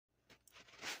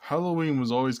Halloween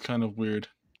was always kind of weird.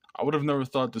 I would have never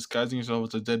thought disguising yourself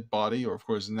as a dead body, or of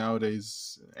course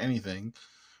nowadays anything,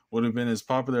 would have been as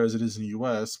popular as it is in the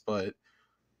US, but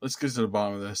let's get to the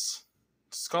bottom of this.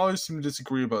 Scholars seem to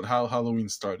disagree about how Halloween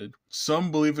started. Some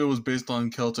believe it was based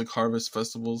on Celtic harvest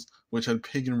festivals, which had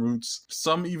pagan roots.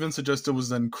 Some even suggest it was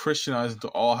then Christianized into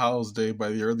All Hallows Day by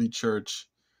the early church.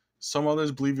 Some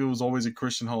others believe it was always a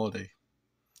Christian holiday.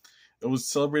 It was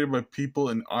celebrated by people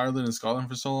in Ireland and Scotland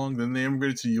for so long, then they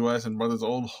immigrated to the US and brought this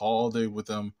old holiday with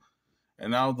them.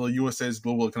 And now the USA's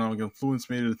global economic influence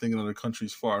made it a thing in other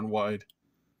countries far and wide.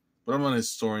 But I'm not a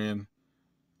historian.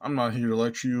 I'm not here to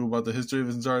lecture you about the history of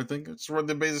this entire thing. I just read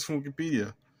the basics from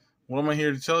Wikipedia. What I'm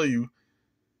here to tell you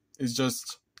is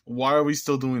just, why are we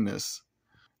still doing this?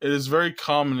 It is very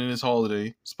common in this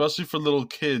holiday, especially for little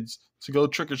kids, to go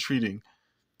trick-or-treating.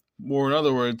 Or in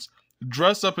other words,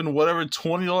 dress up in whatever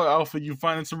 $20 outfit you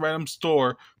find in some random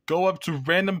store, go up to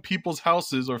random people's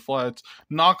houses or flats,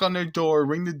 knock on their door,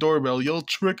 ring the doorbell, yell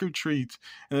trick or treat,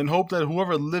 and then hope that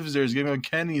whoever lives there is giving out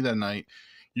candy that night.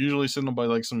 Usually signaled by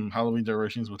like some Halloween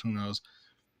decorations, but who knows.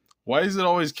 Why is it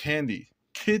always candy?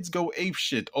 Kids go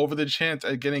apeshit over the chance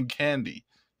at getting candy.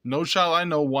 No child I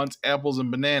know wants apples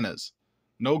and bananas.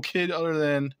 No kid other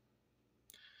than...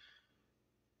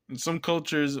 In some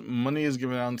cultures, money is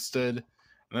given out instead,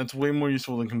 and that's way more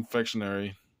useful than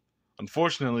confectionery.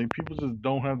 Unfortunately, people just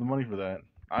don't have the money for that.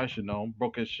 I should know, I'm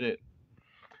broke as shit.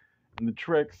 And the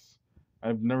tricks,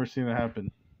 I've never seen it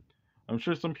happen. I'm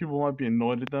sure some people might be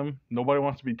annoyed at them. Nobody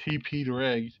wants to be TP'd or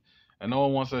egged, and no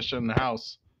one wants that shit in the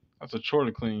house. That's a chore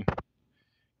to clean.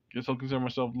 Guess I'll consider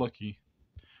myself lucky.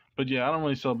 But yeah, I don't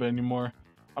really celebrate anymore.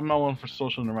 I'm not one for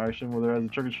social interaction, whether as a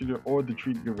trick-or-treater or the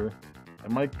treat giver.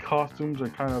 And my costumes are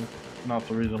kind of not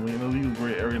so reasonably an illegal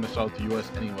gray area in the South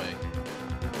US anyway.